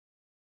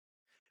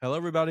Hello,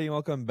 everybody, and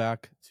welcome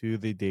back to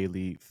the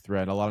Daily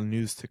Thread. A lot of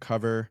news to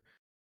cover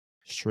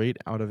straight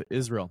out of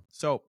Israel.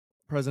 So,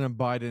 President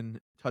Biden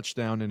touched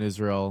down in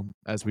Israel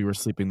as we were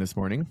sleeping this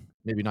morning.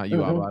 Maybe not you,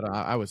 Mhm. Abad.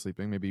 I was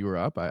sleeping. Maybe you were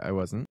up. I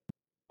wasn't.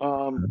 I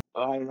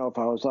don't know if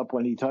I was up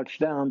when he touched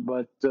down,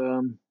 but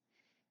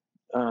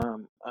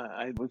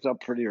I was up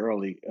pretty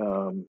early.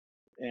 And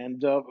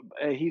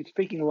he's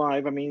speaking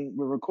live. I mean,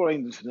 we're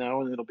recording this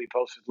now, and it'll be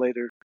posted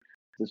later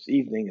this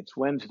evening. It's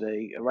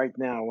Wednesday. Right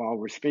now, while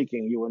we're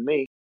speaking, you and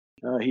me,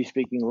 he's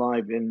speaking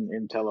live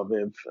in Tel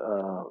Aviv,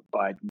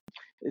 Biden.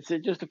 It's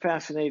just a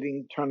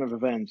fascinating turn of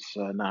events,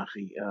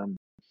 Nachi.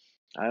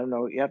 I don't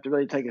know. You have to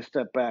really take a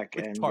step back,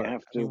 It's and you hard.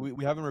 have I mean, to.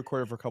 we haven't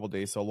recorded for a couple of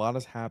days, so a lot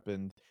has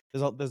happened. A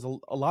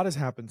lot has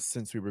happened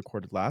since we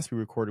recorded last. We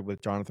recorded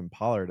with Jonathan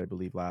Pollard, I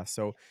believe, last.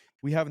 So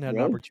we haven't had an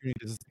Really? opportunity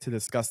to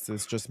discuss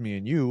this, just me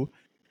and you.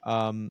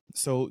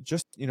 So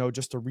just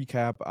just to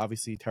recap,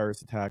 obviously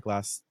terrorist attack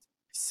last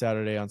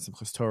Saturday on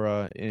Simchas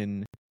Torah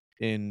in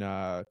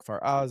Kfar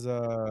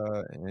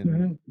Aza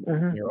and Hmm.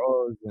 Hmm. Nir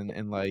Oz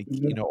and like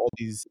all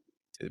these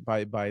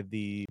by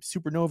the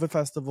Supernova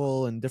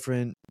Festival and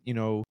different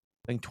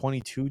I think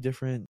 22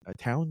 different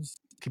towns,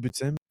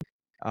 kibbutzim.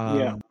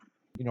 Yeah. Um,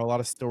 a lot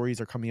of stories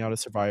are coming out of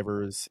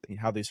survivors, and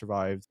how they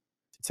survived,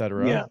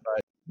 etc. Yeah.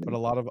 But a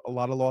lot of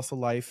loss of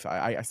life.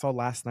 I saw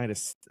last night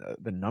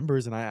the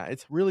numbers, and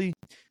it's really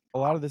a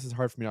lot of this is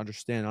hard for me to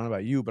understand. I don't know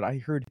about you, but I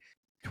heard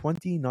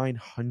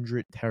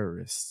 2,900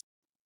 terrorists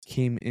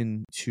came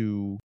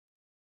into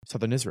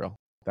southern Israel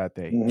that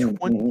day. Hmm.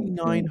 Hmm.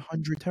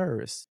 2,900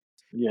 terrorists.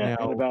 Yeah, and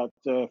Now, about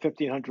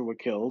 1,500 were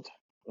killed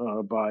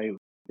by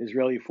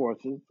Israeli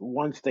forces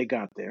once they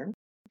got there,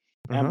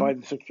 and uh-huh. by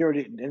the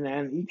security.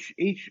 And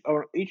each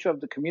of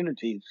the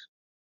communities,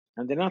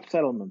 and they're not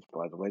settlements,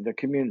 by the way, they're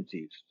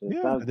communities. It's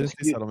Yeah, not it is the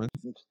dispute. settlements.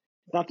 It's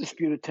not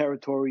disputed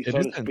territory, It so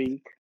to isn't.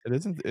 speak. It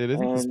isn't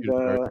And disputed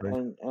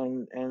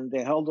territory.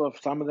 they held off.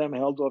 Some of them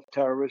held off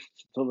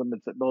terrorists until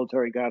the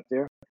military got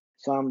there.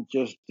 Some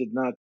just did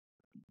not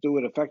do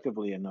it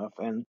effectively enough.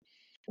 And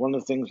one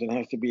of the things that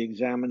has to be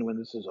examined when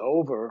this is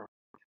over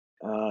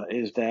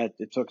is that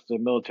it took the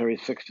military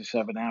 6 to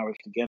 7 hours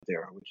to get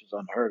there, which is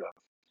unheard of.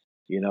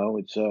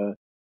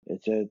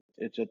 It's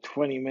a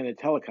 20-minute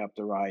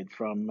helicopter ride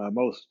from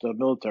most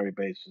military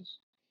bases.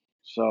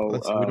 So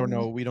Listen,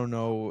 we don't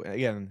know.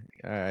 Again,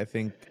 I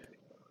think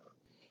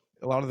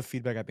a lot of the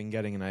feedback I've been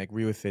getting, and I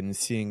agree with it and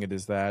seeing it,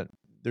 is that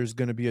there's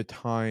going to be a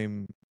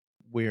time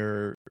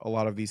where a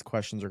lot of these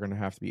questions are going to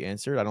have to be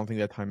answered. I don't think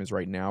that time is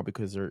right now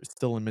because they're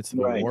still in the midst of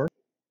a right, war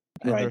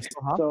and right. there's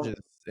still So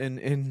hostages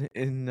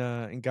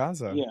in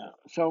Gaza. yeah,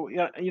 so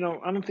yeah,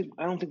 I don't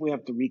think we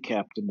have to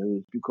recap the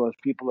news because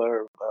people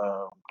are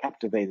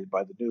captivated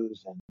by the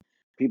news, and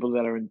people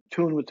that are in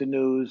tune with the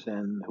news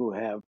and who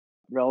have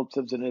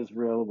relatives in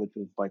Israel, which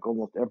is like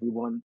almost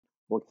everyone,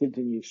 or kids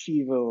in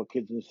yeshiva or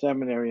kids in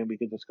seminary, and we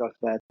can discuss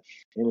that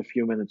in a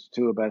few minutes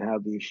too about how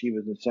the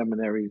yeshivas and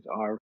seminaries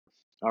are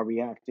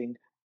reacting.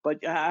 But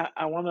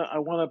I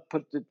wanna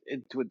put it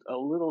into a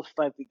little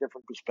slightly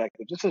different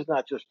perspective. This is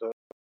not just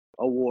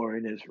a war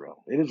in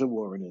Israel. It is a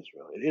war in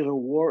Israel. It is a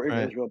war in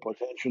Right. Israel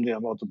potentially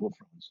on multiple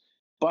fronts.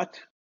 But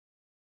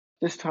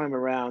this time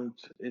around,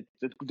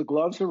 the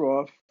gloves are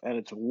off, and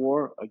it's a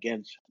war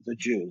against the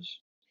Jews.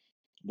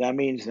 That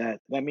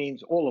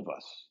means all of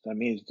us. That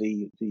means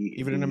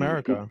Even in the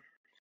America.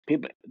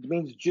 people. It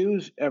means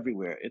Jews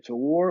everywhere. It's a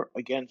war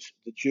against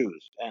the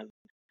Jews, and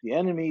the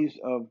enemies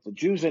of the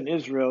Jews in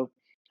Israel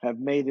have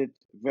made it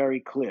very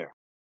clear.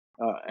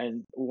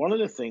 And one of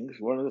the things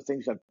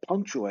that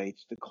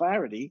punctuates the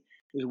clarity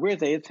is where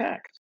they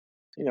attacked.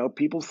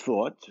 People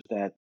thought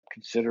that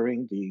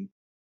considering the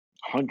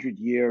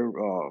 100-year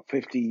or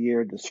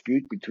 50-year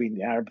dispute between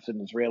the Arabs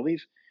and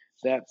Israelis,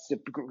 that the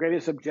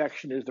greatest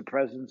objection is the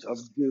presence of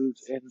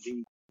Jews in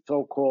the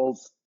so-called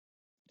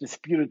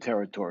disputed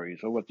territories,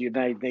 or what the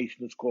United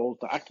Nations calls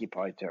the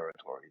occupied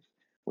territories,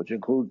 which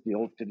includes the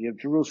old city of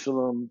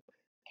Jerusalem,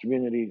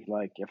 communities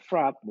like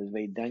Efrat,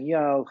 Neve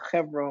Daniel,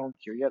 Hebron,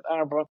 Kiryat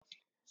Arba.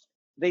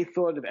 They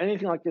thought if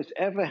anything like this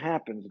ever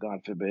happens, God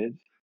forbid,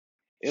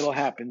 it'll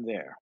happen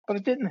there. But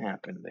it didn't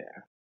happen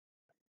there.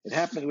 It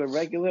happened where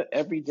regular,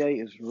 everyday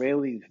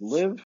Israelis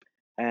live,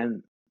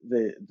 and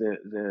they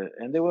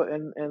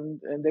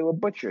were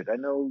butchered. I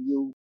know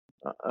you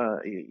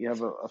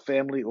have a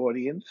family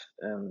audience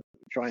and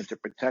trying to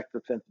protect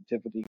the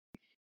sensitivity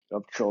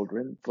of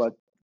children, but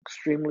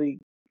extremely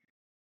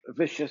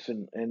vicious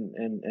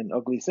and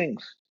ugly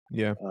things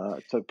Yeah.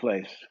 took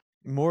place.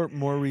 More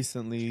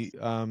recently,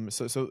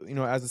 so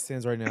as it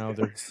stands right now,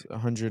 there's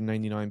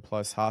 199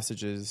 plus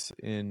hostages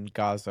in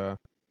Gaza.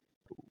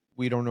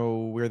 We don't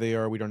know where they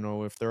are. We don't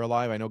know if they're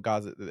alive. I know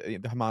the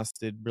Hamas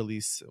did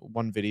release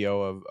one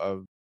video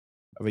of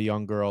a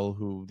young girl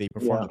who they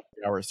performed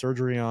Yeah, a 3-hour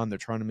surgery on. They're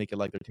trying to make it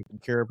like they're taking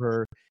care of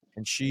her,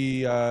 and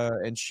she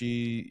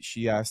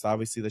asked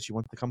obviously that she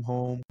wants to come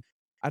home.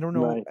 I don't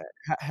know. right.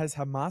 Has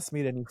Hamas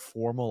made any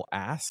formal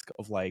ask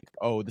of like,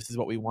 oh, this is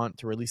what we want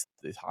to release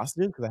this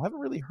hostage? Because I haven't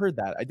really heard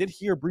that. I did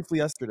hear briefly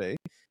yesterday,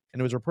 and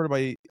it was reported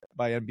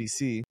by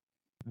NBC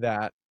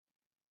that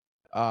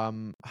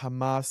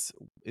Hamas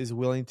is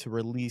willing to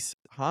release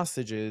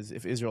hostages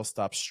if Israel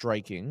stops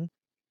striking.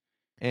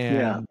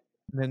 Yeah. And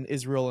then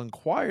Israel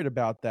inquired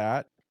about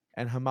that,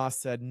 and Hamas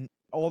said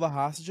all the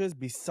hostages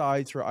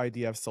besides her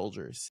IDF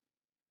soldiers.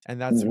 And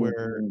that's Hmm.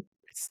 where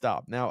it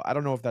stopped. Now, I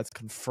don't know if that's Hmm.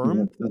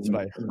 confirmed. That's Hmm.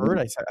 what I heard.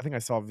 Hmm. I think I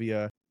saw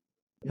via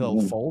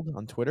Hillel Hmm. Fold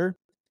on Twitter.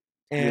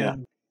 Yeah.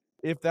 And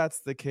if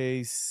that's the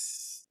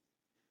case,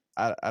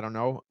 I don't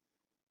know.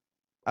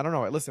 I don't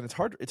know. Listen, it's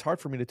hard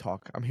for me to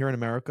talk. I'm here in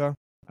America.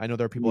 I know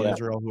there are people in Yeah.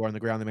 Israel who are on the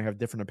ground. They may have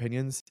different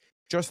opinions.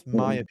 Just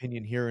my Hmm.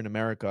 opinion here in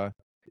America,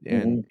 Hmm.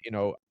 and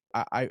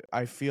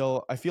I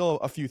feel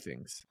a few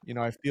things.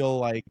 I feel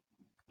like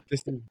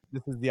this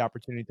is the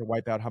opportunity to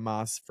wipe out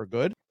Hamas for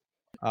good,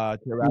 to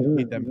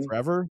eradicate them Hmm.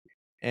 forever,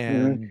 Hmm.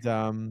 and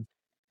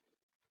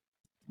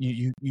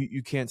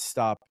you can't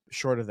stop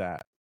short of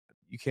that.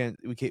 We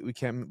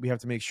have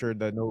to make sure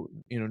that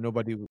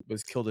nobody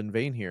was killed in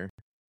vain here,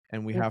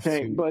 and we have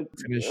Okay, to but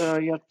finish.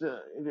 you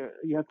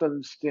have to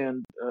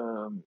understand.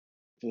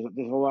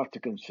 There's a lot to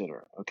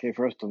consider. Okay,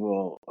 first of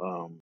all,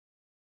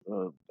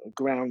 a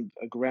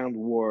ground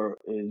war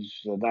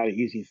is not an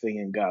easy thing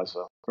in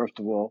Gaza. First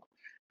of all,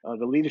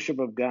 the leadership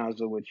of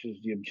Gaza, which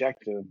is the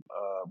objective,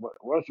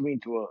 what does it mean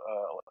to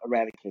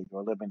eradicate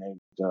or eliminate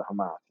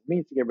Hamas? It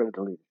means to get rid of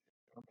the leadership.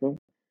 Okay,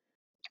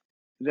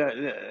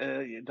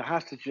 the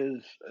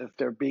hostages, if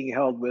they're being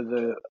held with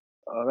the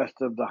rest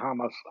of the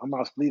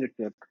Hamas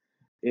leadership,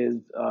 is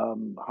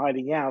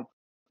hiding out.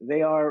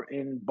 They are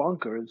in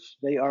bunkers.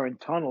 They are in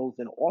tunnels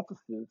and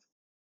offices,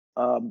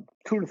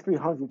 200 to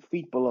 300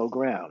 feet below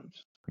ground.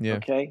 Yeah,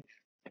 Okay.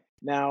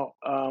 Now,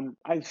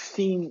 I've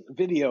seen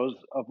videos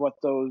of what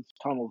those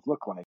tunnels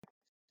look like.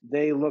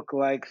 They look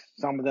like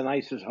some of the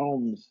nicest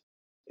homes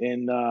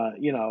in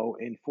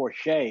Fort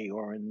Shea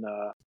or in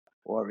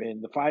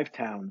the Five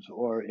Towns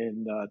or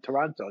in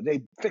Toronto.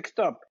 They fixed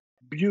up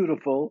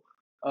beautiful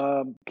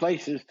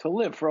places to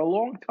live for a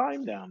long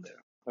time down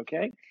there.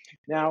 Okay.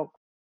 Now,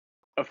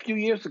 a few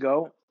years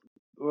ago,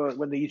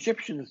 when the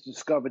Egyptians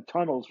discovered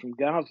tunnels from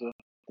Gaza,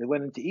 they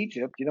went into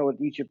Egypt. You know what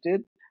Egypt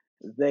did?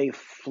 They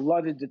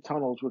flooded the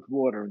tunnels with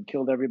water and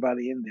killed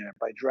everybody in there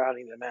by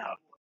drowning them out.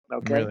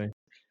 Okay? really.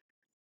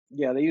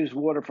 Yeah, they used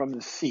water from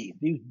the sea.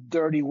 They used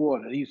dirty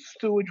water. They used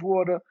sewage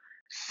water,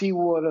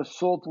 seawater,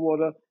 salt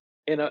water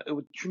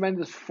with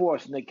tremendous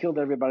force, and they killed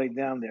everybody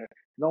down there.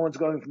 No one's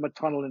going from a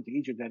tunnel into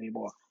Egypt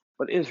anymore.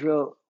 But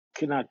Israel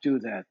cannot do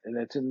that, and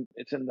it's in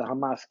the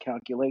Hamas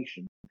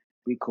calculation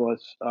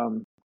because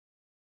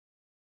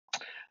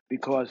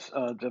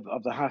of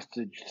the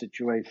hostage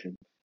situation.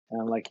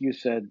 And like you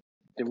said,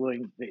 they're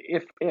willing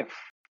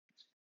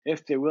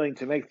if they're willing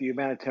to make the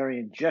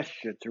humanitarian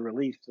gesture to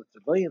release the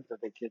civilians that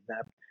they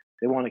kidnapped,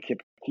 they want to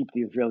keep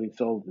the Israeli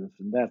soldiers,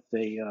 and that's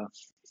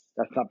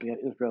something that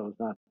Israel is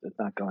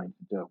not going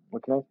to do.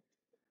 Okay,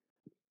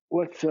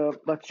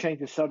 let's change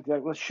the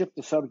subject. Let's shift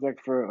the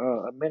subject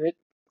for a minute.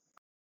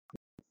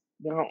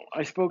 Now,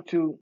 I spoke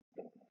to.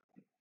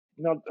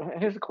 Now,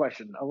 here's a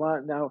question. A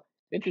lot now.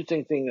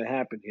 Interesting thing that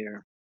happened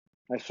here.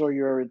 I saw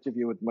your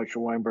interview with Moshe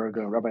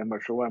Weinberger, Rabbi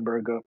Moshe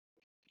Weinberger,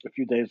 a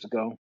few days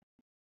ago,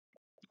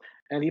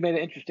 and he made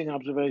an interesting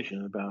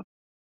observation about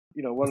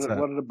what What's are, that?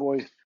 what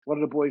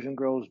are the boys and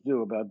girls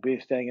do about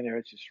staying in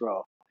Eretz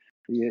Yisrael?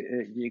 Do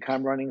you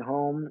come running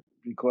home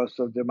because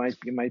of you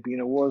might be in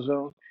a war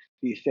zone?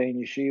 Do you stay in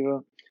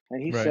yeshiva?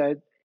 And he Right.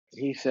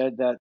 said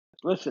that,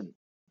 listen,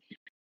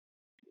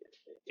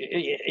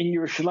 in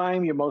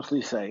Yerushalayim you're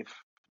mostly safe,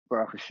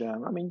 Baruch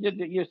Hashem. I mean,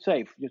 you're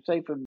safe. You're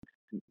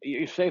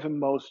safe in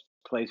most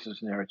places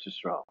in Eretz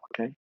Yisrael.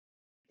 Okay.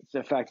 It's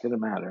a fact of the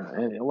matter.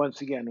 And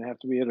once again, I have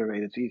to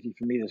reiterate, it's easy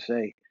for me to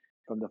say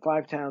from the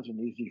Five Towns and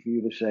easy for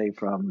you to say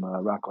from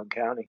Rockland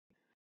County.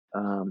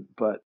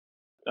 But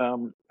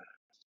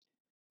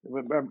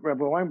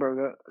Rabbi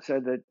Weinberger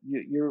said that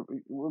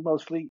we're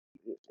mostly,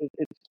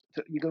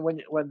 you can,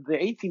 when the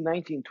 18,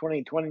 19,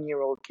 20,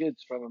 20-year-old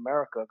kids from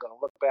America are going to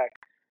look back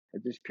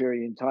at this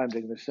period in time,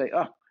 they're going to say,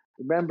 oh,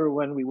 remember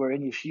when we were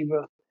in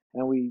yeshiva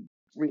and we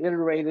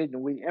reiterated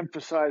and we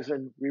emphasized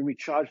and we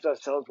recharged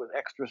ourselves with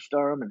extra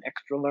sturm and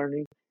extra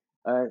learning,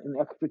 and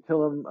extra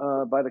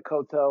tillim by the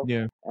kotel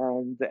Yeah.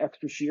 and the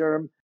extra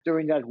shiurim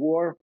during that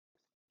war.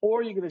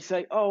 Or you're going to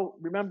say, "Oh,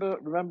 remember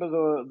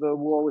the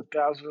war with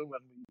Gaza when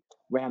we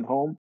ran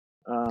home,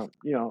 from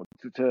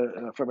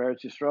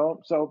Eretz Yisrael."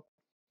 So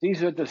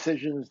these are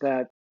decisions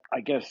that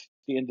I guess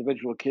the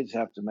individual kids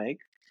have to make,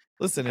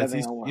 Listen, it's depending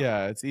each. on what.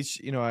 Yeah, it's each.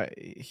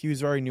 He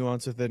was very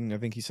nuanced with it, and I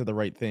think he said the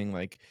right thing.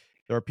 Like,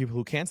 there are people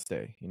who can't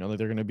stay. Like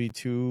they're gonna be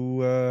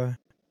too.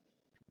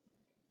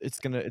 It's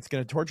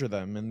gonna torture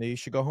them, and they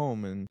should go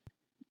home. And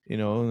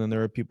then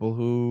there are people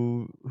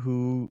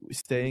who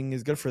staying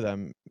is good for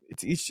them.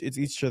 It's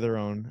each to their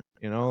own.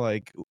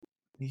 Like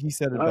he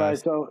said it All right,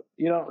 best.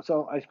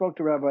 so I spoke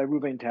to Rabbi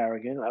Ruben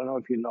Tarragon. I don't know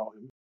if you know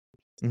him.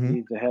 Hmm.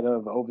 He's the head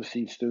of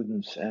overseas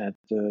students at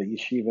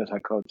Yeshivat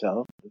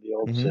Hakotel in the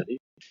old Hmm. city,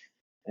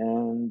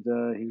 and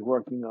he's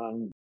working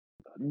on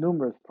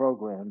numerous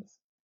programs.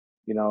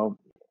 You know,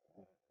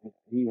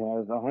 he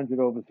has 100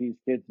 overseas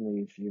kids in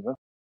the yeshiva.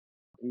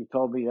 He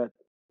told me that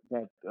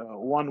that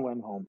one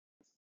went home.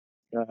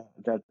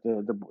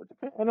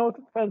 I know it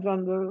depends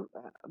on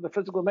the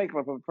physical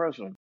makeup of a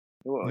person,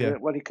 Yeah,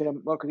 what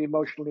could he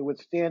emotionally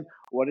witstand,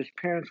 what his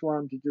parents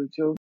want him to do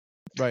too.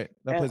 right.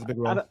 That And plays a big I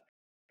role. don't,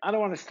 I don't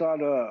want to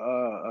start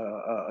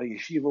a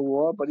yeshiva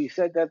war, but he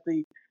said that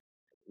the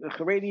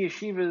Haredi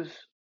yeshivas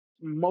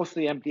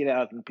mostly emptied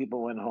out and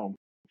people went home,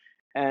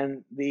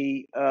 and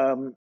the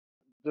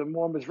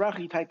more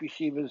Mizrahi type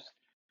yeshivas,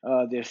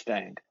 they're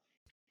staying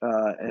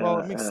Well,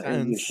 it makes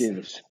in the sense.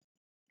 yeshivas.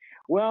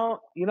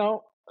 Well,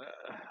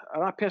 I'm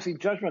not passing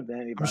judgment to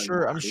I'm anybody,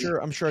 sure. I'm Malachi.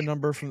 sure. I'm sure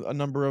a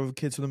number of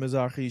kids from the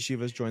Mizrahi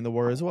yeshivas joined the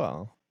war as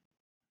well.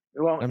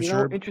 Well, I'm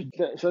sure.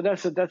 so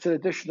that's an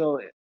additional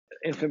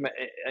it's an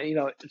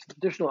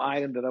additional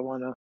item that I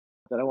want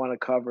to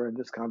cover in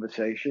this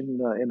conversation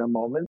in a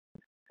moment.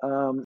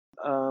 Um,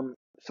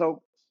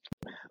 so,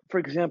 for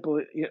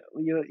example,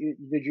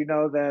 did you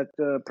know that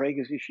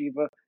Prager's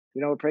Yeshiva?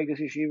 You know where Prager's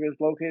Yeshiva is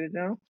located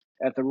now?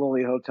 At the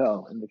Raleigh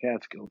Hotel in the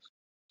Catskills.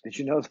 Did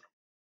you know?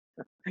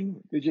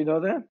 Did you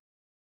know that?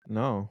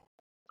 No.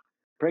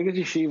 Prager's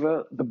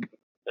Yeshiva,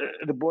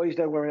 the boys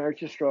that were in Eretz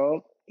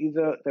Yisrael,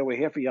 either they were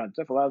here for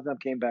Yontif, a lot of them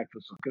came back for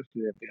Sukkot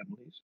to their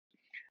families.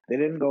 They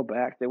didn't go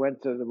back. They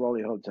went to the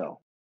Raleigh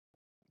Hotel.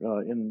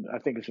 I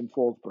think it's in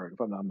Fallsburg, if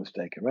I'm not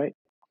mistaken, right?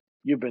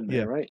 You've been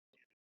there, Yeah. right?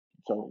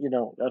 So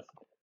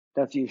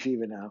that's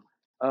yeshiva now.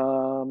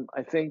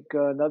 I think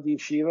another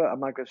yeshiva. I'm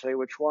not going to say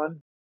which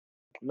one.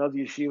 Another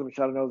yeshiva, which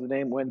I don't know the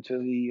name, went to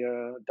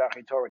the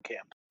Dachei Torah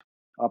camp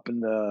up in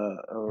the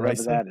wherever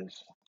Raisa. that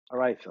is. All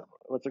right, so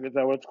is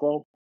that what it's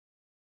called?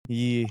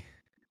 Yeah.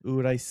 I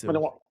Uraisu.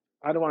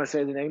 I don't want to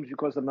say the names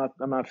because I'm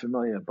not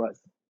familiar, but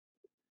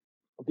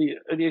the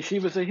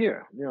yeshivas are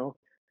here.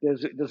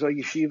 There's a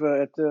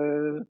yeshiva at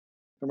the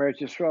from Eretz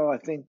Yisrael. I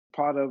think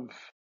part of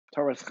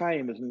Torres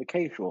Chaim is in the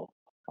K-Shul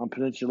on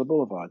Peninsula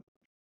Boulevard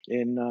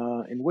in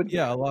Woodbury.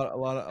 Yeah, a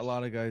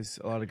lot of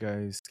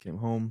guys came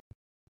home.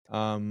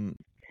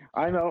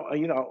 I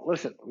know.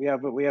 Listen, we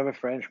have a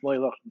friend,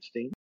 Shmuel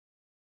Lichtenstein.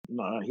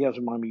 He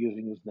doesn't mind me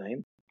using his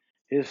name.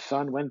 His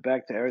son went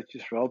back to Eretz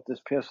Yisrael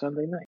this past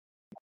Sunday night.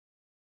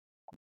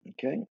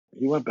 Okay,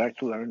 he went back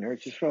to learn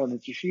Eretz Yisrael in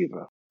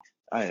yeshiva.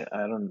 I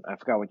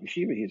forgot what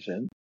yeshiva he's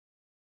in.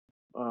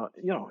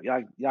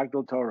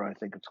 Yagdil Torah, I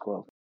think it's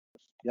called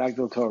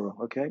Yagdil Torah.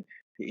 Okay,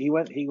 he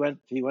went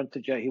to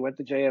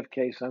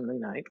JFK Sunday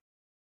night,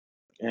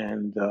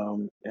 and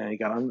he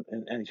got on,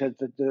 and he said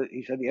that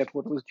the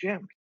airport was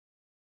jammed.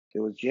 It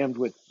was jammed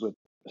with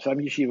some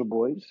yeshiva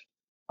boys,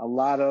 a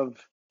lot of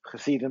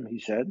Hasidim. He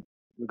said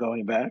were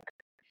going back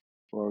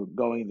or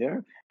going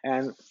there,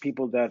 and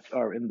people that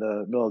are in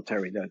the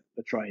military that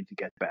are trying to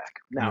get back.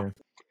 Now, Yeah.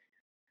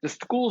 the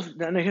schools.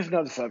 And here's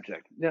another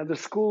subject. Now, the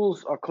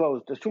schools are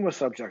closed. There's two more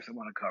subjects I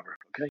want to cover.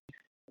 Okay.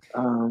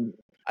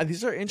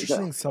 These are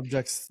interesting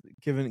subjects,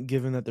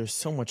 given that there's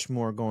so much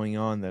more going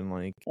on than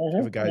like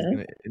if a guy's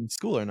in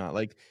school or not.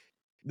 Like,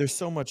 there's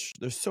so many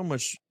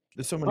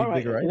All right,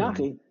 bigger items.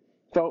 Inaki.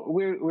 So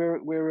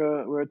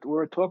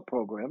we're a talk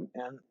program,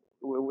 and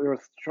we're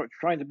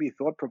trying to be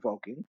thought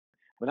provoking.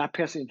 We're not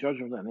passing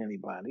judgment on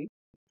anybody.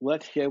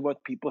 Let's hear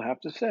what people have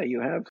to say.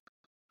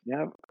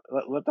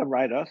 Let them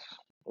write us,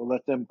 or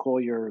let them call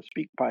your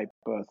speak pipe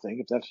thing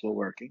if that's still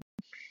working.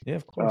 Yeah,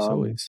 of course,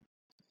 always.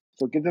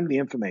 So give them the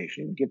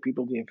information. Give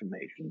people the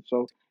information.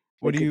 So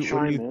What they do could you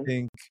chime in.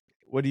 think?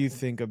 What do you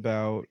think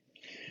about?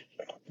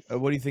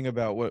 What do you think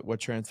about what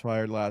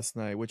transpired last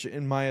night? Which,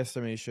 in my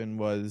estimation,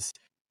 was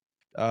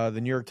the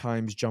New York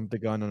Times jumped the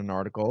gun on an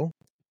article.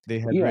 They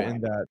had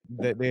written that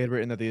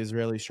the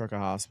Israelis struck a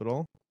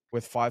hospital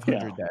with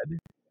 500 dead,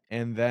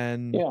 and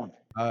then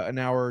an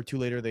hour or two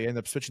later they end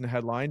up switching the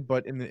headline.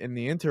 But in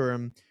the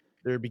interim,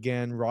 there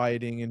began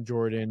rioting in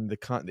Jordan.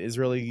 The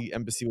Israeli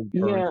embassy was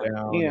burned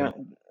down,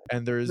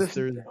 and there's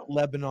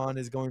Lebanon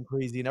is going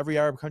crazy, and every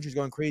Arab country is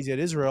going crazy at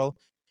Israel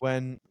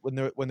when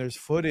there's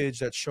footage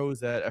that shows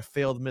that a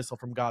failed missile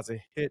from Gaza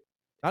hit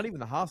not even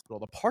the hospital,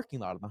 the parking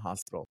lot of the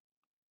hospital.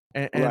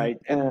 And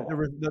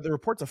the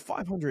reports of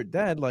 500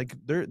 dead, like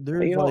they're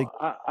like,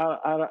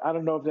 I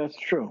don't know if that's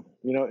true.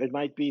 It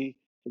might be.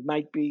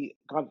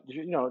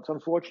 It's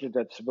unfortunate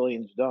that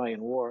civilians die in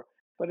war,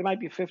 but it might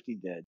be 50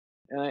 dead.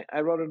 And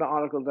I wrote an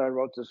article that I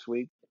wrote this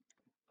week.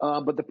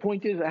 But the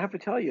point is, I have to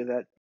tell you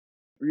that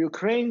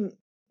Ukraine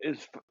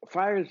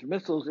fires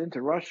missiles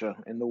into Russia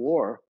in the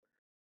war,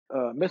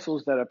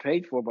 missiles that are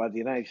paid for by the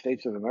United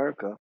States of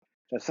America,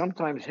 that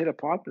sometimes hit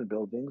apartment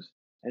buildings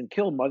and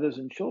kill mothers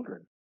and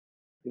children.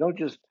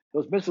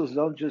 Those missiles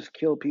don't just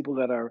kill people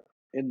that are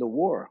in the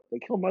war. They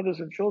kill mothers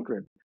and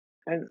children.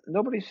 And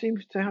nobody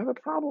seems to have a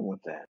problem with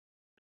that.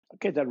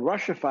 Okay, that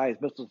Russia fires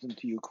missiles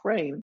into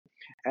Ukraine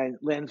and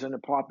lands in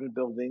apartment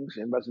buildings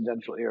in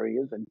residential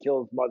areas and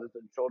kills mothers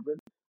and children.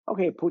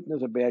 Okay, Putin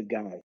is a bad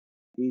guy.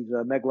 He's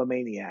a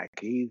megalomaniac.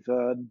 He's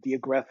the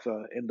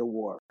aggressor in the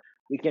war.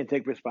 We can't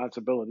take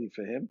responsibility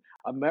for him.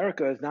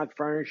 America is not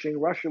furnishing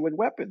Russia with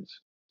weapons.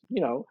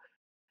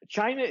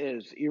 China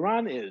is,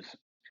 Iran is.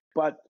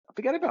 But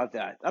forget about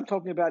that. I'm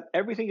talking about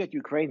everything that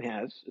Ukraine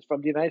has is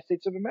from the United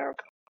States of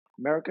America.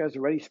 America has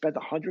already spent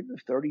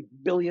 $130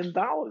 billion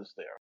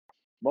there,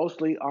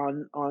 mostly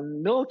on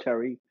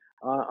military,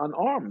 on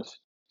arms.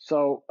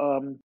 So,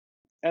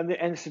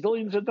 and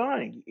civilians are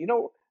dying.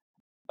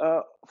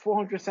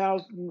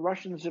 400,000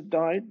 Russians have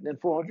died, and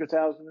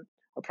 400,000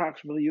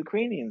 approximately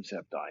Ukrainians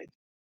have died.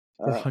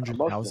 Most of them.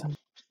 400,000?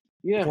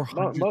 Yeah, most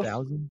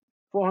 400,000?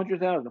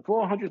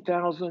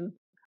 400,000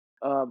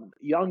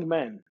 young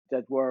men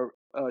that were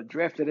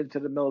drafted into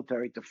the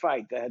military to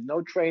fight. They had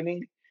no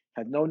training,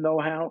 had no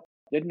know-how,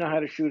 didn't know how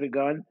to shoot a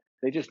gun.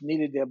 They just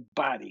needed their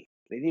body.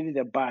 They needed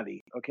their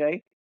body.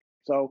 Okay,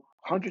 so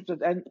hundreds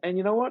of and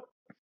you know what?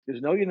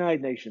 There's no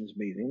United Nations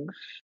meetings.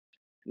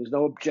 There's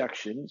no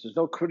objections. There's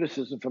no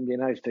criticism from the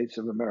United States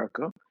of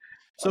America.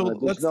 So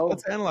There's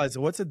let's analyze it.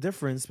 What's the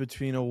difference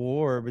between a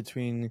war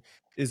between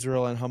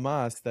Israel and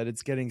Hamas that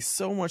it's getting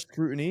so much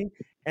scrutiny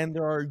and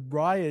there are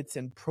riots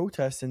and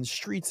protests and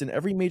streets in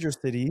every major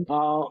city?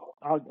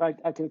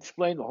 I can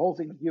explain the whole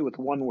thing to you with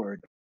one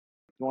word.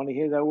 You want to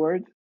hear that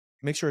word?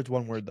 Make sure it's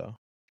one word though.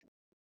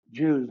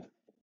 Jews.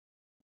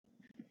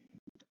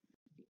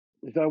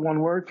 Is that one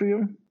word for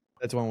you?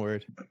 That's one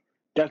word.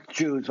 That's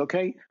Jews,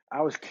 okay?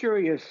 I was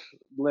curious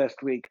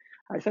last week.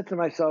 I said to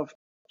myself,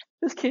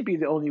 this can't be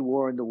the only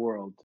war in the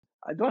world.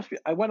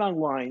 I went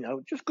online. I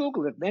just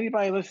Googled it.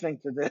 Anybody listening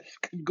to this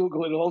can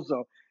Google it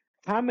also.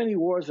 How many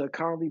wars are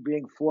currently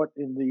being fought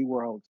in the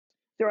world?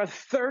 There are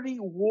 30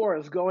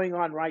 wars going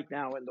on right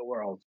now in the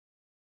world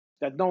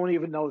that no one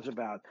even knows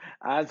about.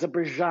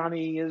 Azerbaijan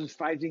is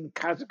fighting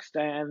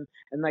Kazakhstan,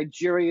 and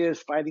Nigeria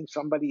is fighting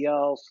somebody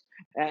else.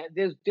 And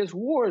there's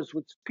wars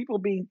with people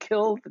being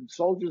killed and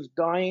soldiers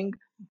dying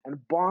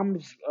and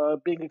bombs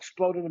being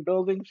exploded in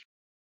buildings.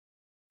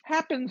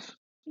 Happens.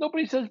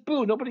 Nobody says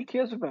boo. Nobody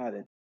cares about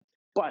it.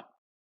 But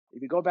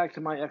if you go back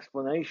to my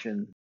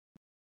explanation,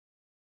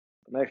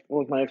 what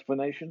was my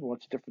explanation?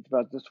 What's different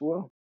about this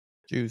war?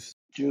 Jews.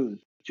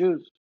 Jews.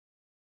 Jews.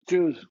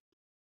 Jews.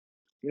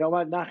 You know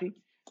what, Nachi?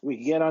 We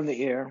can get on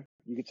the air.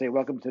 You could say,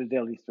 welcome to the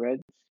Daily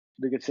Thread.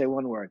 We could say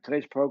one word.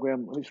 Today's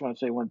program, I just want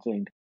to say one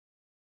thing.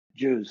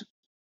 Jews.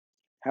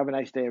 Have a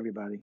nice day,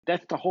 everybody.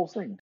 That's the whole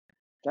thing.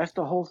 That's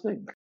the whole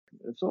thing.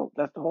 That's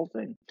the whole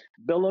thing.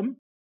 Bilam,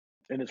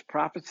 in his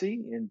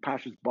prophecy in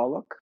Pashas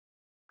Balak,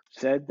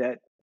 said that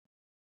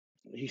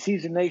he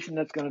sees a nation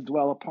that's going to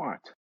dwell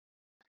apart.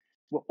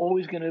 We're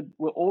always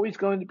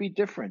going to be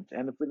different,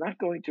 and if we're not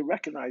going to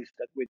recognize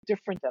that we're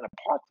different and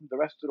apart from the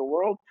rest of the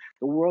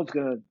world's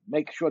going to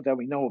make sure that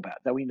we know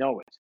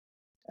it.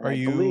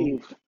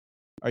 And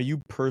Are you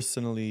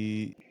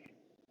personally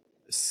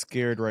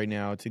scared right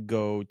now to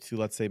go to,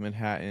 let's say,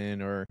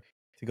 Manhattan or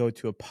to go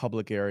to a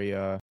public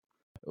area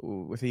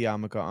with a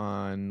yarmulke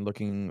on,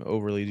 looking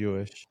overly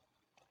Jewish?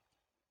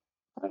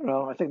 I don't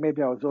know. I think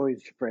maybe I was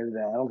always afraid of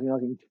that. I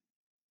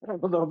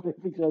don't know.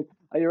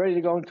 Are you ready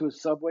to go into a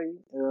subway?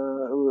 I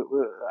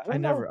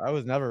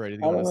was never ready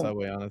to go to a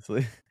subway,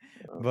 honestly.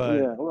 But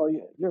yeah, well,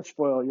 you're a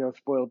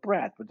spoiled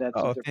brat, but that's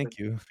thank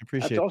you. I That's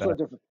appreciate also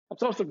that.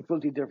 That's also a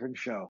completely different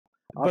show.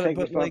 I'll But take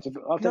like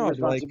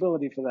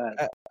responsibility for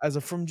that. As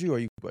a From Jew,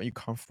 are you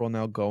comfortable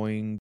now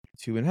going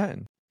to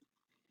Manhattan?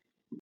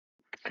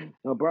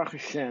 No, Baruch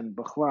Hashem,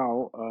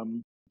 B'chlau,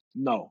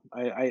 no,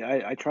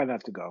 I try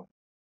not to go.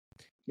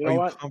 You know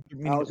what?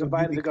 I was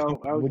invited to go.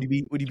 Would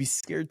you be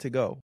scared to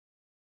go?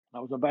 I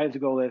was invited to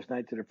go last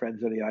night to the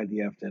Friends of the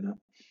IDF dinner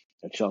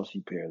at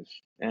Chelsea Piers,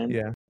 and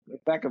Yeah.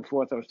 back and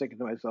forth, I was thinking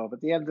to myself,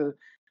 at the end of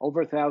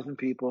over 1,000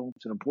 people,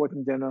 it's an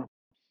important dinner.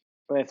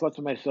 But I thought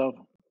to myself,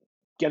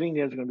 getting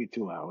there is going to be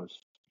 2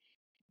 hours.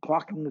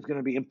 Parking is going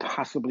to be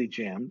impossibly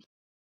jammed.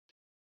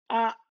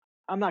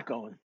 I'm not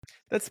going.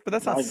 That's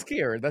not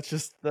scared. That's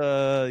just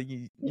I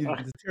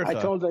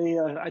told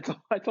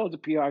the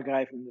PR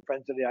guy from the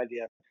Friends of the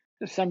IDF,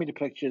 just send me the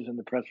pictures and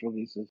the press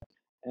releases,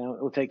 and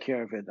we'll take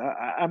care of it.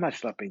 I'm not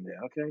stopping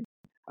there. Okay,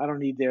 I don't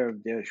need their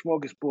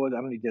smorgasbord.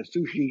 I don't need their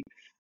sushi.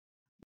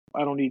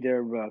 I don't need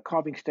their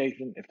carving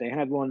station if they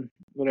had one,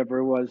 whatever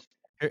it was.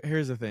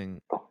 Here's the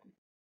thing.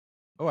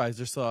 Oh, I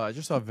just saw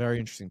a very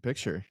interesting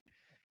picture.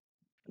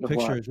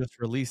 Picture just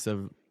released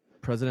of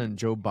President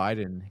Joe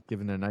Biden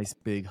giving a nice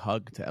big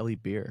hug to Ellie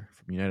Beer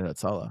from United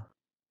Hatzalah.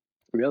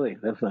 Really,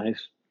 that's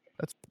nice.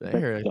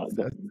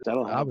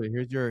 That'll help.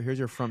 Here's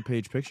your front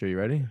page picture. You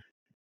ready?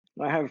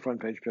 I have a front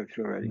page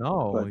picture already.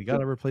 No, you got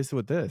to replace it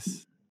with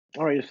this.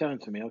 All right, you sent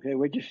it to me. Okay,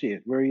 where'd you see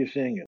it? Where are you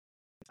seeing it?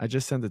 I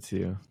just sent it to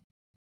you.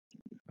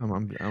 I'm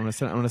gonna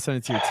send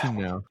it to your team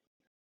now.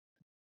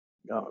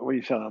 What are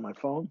you sending on my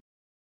phone?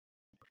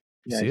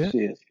 I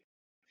see it.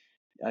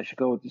 I should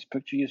go with this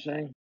picture you're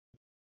saying?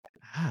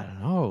 I don't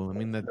know. I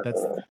mean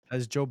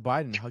that's Joe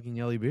Biden hugging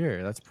Ellie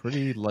Beer. That's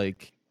pretty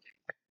like.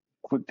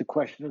 The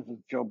question is, does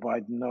Joe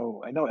Biden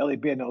know? I know Ellie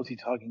Beer knows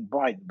he's hugging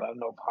Biden, but I don't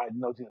know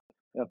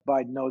if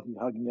Biden knows he's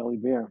hugging Ellie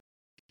Beer.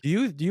 Do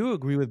you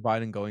agree with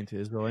Biden going to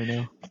Israel right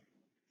now?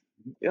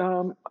 You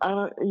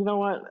know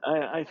what?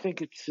 I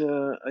think it's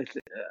a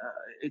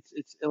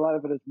lot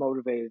of it is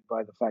motivated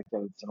by the fact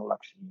that it's an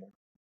election year.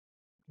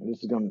 And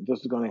this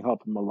is going to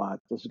help him a lot.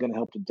 This is going to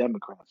help the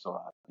Democrats a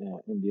lot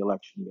in the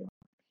election year.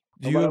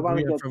 Do What you I want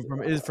agree to get,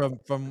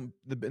 from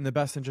the in the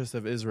best interest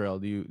of Israel?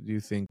 Do you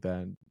think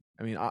that?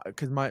 I mean,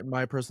 because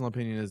my personal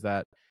opinion is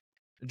that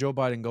Joe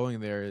Biden going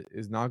there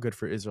is not good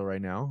for Israel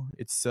right now.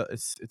 It's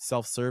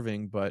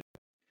self-serving, but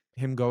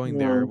him going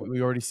there, um,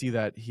 we already see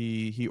that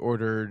he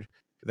ordered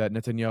that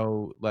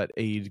Netanyahu let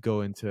aid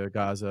go into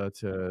Gaza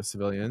to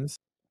civilians,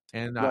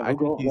 and let I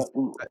who think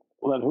go,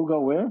 let who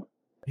go where?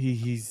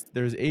 he's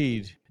there's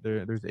aid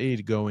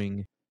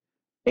going,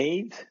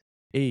 AIDS?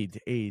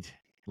 aid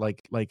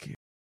like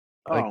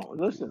Oh,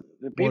 listen,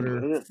 the people,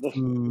 water, listen,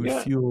 food,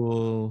 yeah.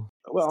 fuel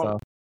Well,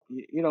 stuff.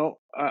 on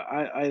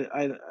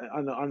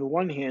the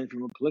one hand,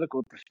 from a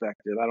political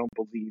perspective, I don't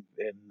believe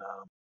in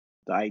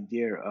the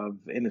idea of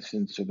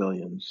innocent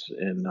civilians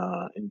in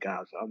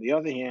Gaza. On the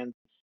other hand,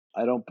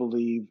 I don't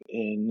believe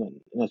on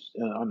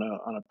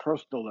a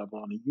personal level,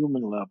 on a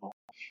human level,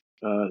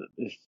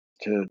 is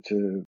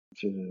to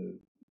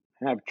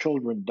have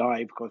children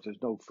die because there's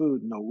no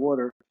food, no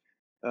water.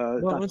 Well,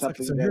 Not one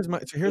second. something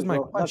that So here's my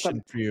Israel,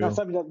 question for you. not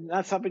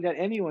something that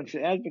anyone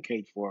should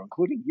advocate for,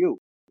 including you.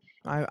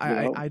 You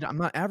know, I'm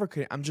not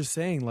advocating. I'm just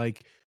saying,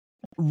 like,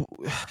 w-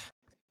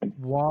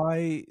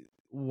 why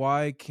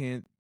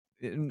can't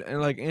and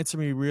like answer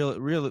me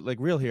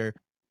real here.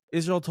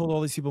 Israel told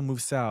all these people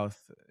move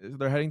south.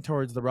 They're heading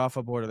towards the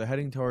Rafah border. They're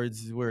heading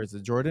towards, where is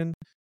it, Jordan?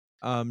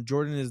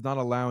 Jordan is not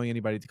allowing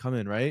anybody to come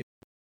in, right?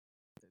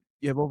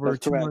 You have over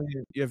that's two correct.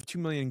 million. You have 2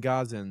 million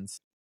Gazans.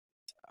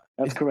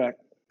 That's Is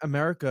correct.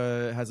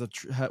 America has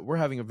we're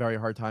having a very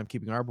hard time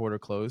keeping our border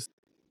closed.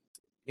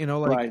 You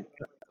know, Right.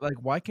 like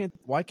why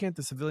can't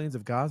the civilians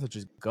of Gaza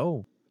just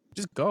go?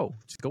 Just go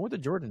into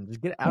Jordan.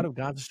 Just get out of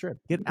Gaza Strip.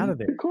 Get out of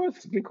there.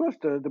 Because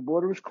the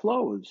border is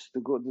closed.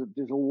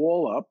 There's a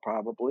wall up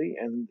probably,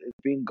 and it's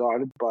being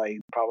guarded by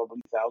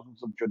probably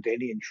thousands of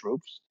Jordanian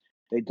troops.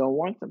 They don't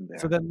want them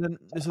So there. then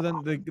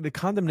the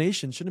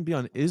condemnation shouldn't be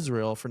on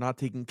Israel for not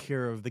taking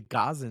care of the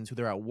Gazans who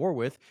they're at war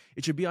with.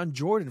 It should be on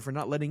Jordan for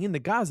not letting in the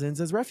Gazans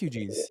as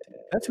refugees.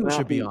 That's who it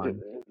should be Happy on.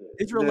 the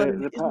Israel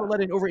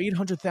let in over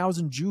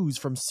 800,000 Jews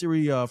from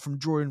Syria, from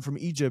Jordan, from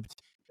Egypt.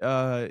 In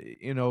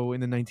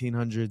the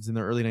 1900s, in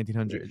the early you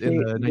 1900s, in see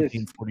the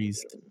 1940s.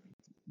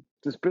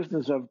 this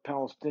business of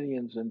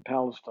Palestinians in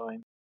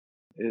Palestine.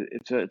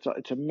 It's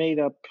a made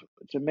up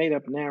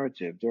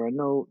narrative. There's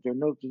no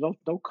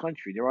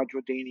country. There are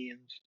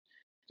Jordanians,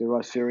 there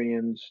are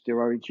Syrians, there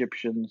are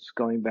Egyptians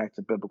going back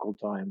to biblical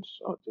times.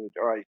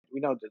 We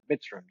know that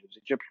Mitzrayim, there's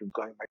Egyptians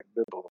going back to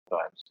biblical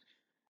times.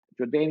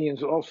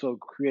 Jordanians were also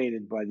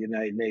created by the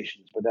United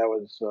Nations, but that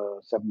was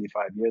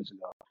 75 years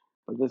ago.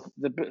 But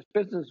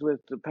business with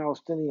the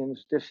Palestinians,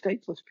 they're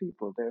stateless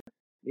people.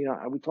 We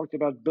talked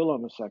about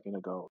Bilam a second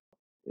ago.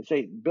 They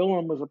say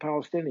Bilam was a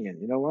Palestinian.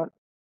 You know what?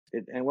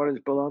 And what is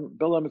Bilam?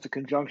 Bilam is a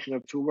conjunction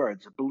of two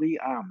words,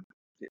 Am.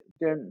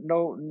 They're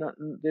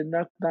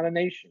not a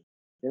nation.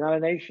 They're not a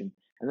nation,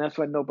 and that's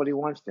why nobody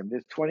wants them.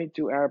 There's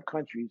 22 Arab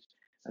countries,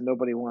 and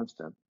nobody wants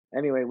them.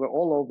 Anyway, we're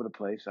all over the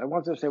place. I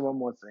want to say one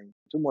more thing,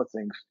 two more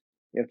things.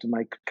 After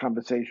my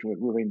conversation with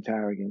Ruben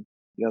Tarragon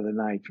the other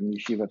night from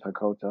Yeshivat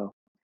Hakotel,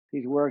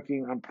 he's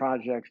working on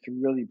projects to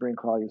really bring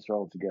Klal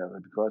Yisrael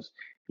together because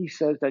he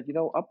says that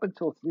up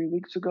until 3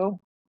 weeks ago,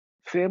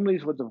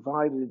 families were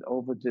divided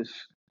over this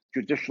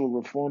judicial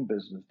reform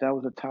business. That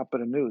was the top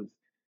of the news.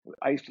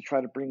 I used to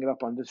try to bring it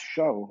up on this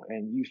show,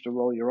 and you used to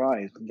roll your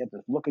eyes and get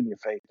this look in your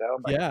face. Oh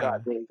my Yeah,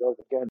 God, there he goes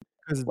again.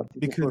 What's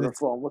because judicial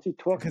reform? What's he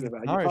talking it's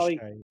about?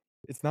 Narishkeit.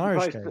 It's You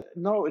probably Narishkeit.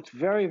 no. It's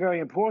very, very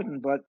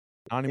important, but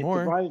Not it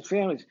anymore. divided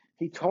families.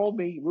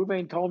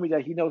 Ruben told me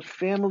that he knows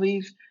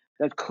families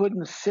that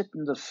couldn't sit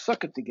in the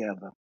sukkah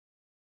together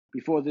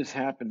before this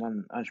happened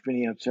on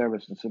Shmini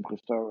Atzeres and Simchas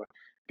Torah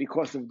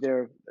because of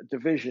their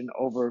division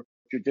over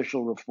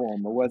judicial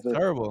reform or It's whether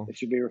terrible. it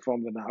should be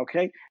reformed or not.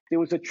 Okay, there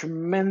was a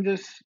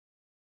tremendous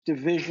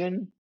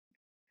division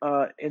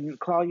in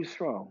Klal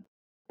Yisrael,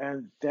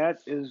 and that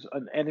is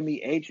an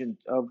enemy agent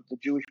of the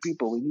Jewish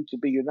people. We need to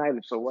be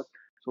united. So what?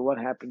 So what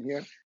happened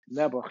here?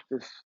 Nebuch,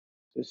 this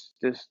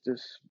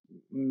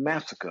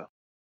massacre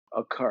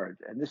occurred,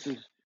 and this is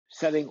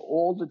setting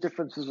all the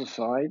differences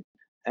aside,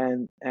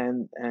 and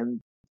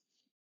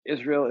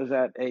Israel is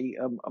at a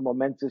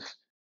momentous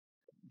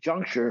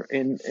juncture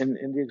in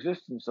the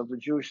existence of the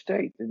Jewish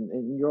state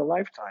in your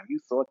lifetime. You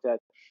thought that,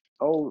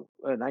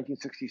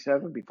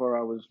 1967,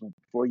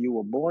 before you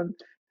were born,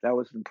 that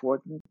was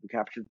important. We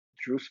captured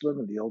Jerusalem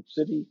and the old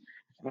city.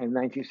 And in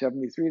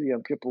 1973, the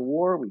Yom Kippur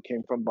War, we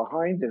came from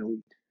behind and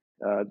we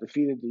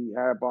defeated the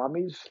Arab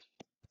armies.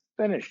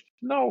 Finished.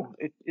 No,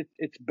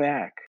 it's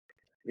back.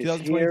 It's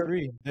here.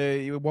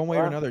 2023. One way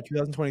or Well, another,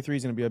 2023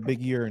 is going to be a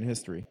big year in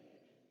history.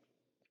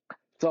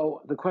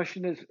 so the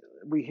question is,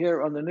 we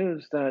hear on the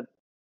news that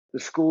the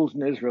schools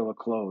in Israel are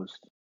closed.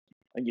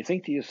 And you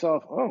think to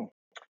yourself, oh,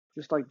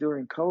 just like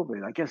during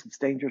COVID, I guess it's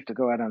dangerous to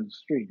go out on the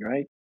street,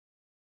 right?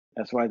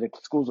 That's why the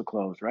schools are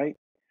closed, right?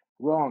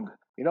 Wrong.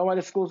 You know why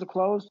the schools are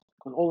closed?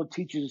 Because all the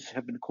teachers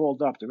have been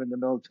called up. They're in the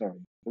military.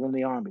 They're in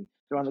the army.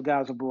 They're on the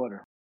Gaza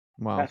border.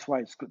 Wow. That's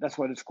why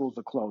the schools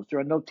are closed. There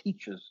are no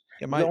teachers.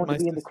 Yeah, There's no one to my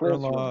be in the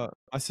classroom.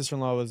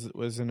 sister-in-law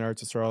was in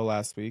Eretz Yisrael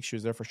last week. She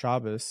was there for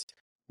Shabbos,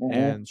 Hmm.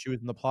 and she was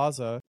in the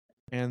plaza,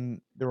 and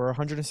there were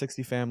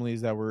 160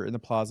 families that were in the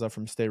plaza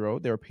from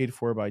Sderot. They were paid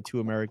for by 2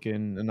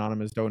 American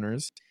anonymous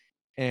donors,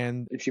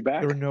 and Is she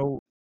there were back? no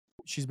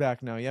she's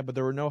back now, yeah, but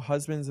there were no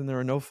husbands and there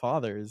were no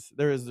fathers.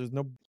 There's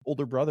no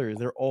older brothers.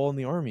 They're all in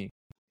the army.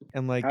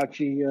 And, like, How'd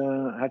she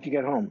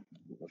get home?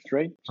 on a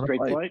Straight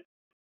flight. flight?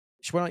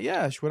 She went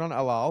on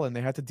El Al, and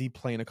they had to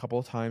deplane a couple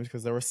of times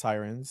because there were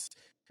sirens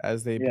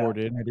as they Yeah,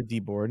 boarded, and had to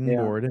deboard and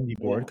yeah, board and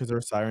deboard yeah. because there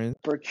were sirens.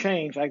 For a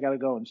change, I gotta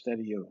go instead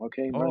of you.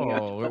 Okay, running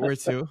out. Oh, where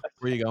to?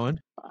 Where you going?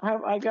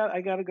 I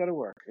gotta go to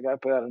work. I gotta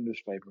put out a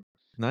newspaper.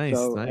 Nice,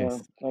 nice.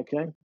 So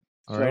okay.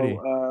 So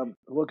Alrighty.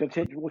 we'll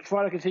continue. We'll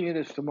try to continue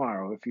this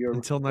tomorrow if you're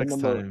Until in the next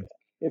mood. time.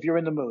 If you're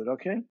in the mood,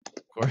 okay.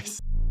 Of course.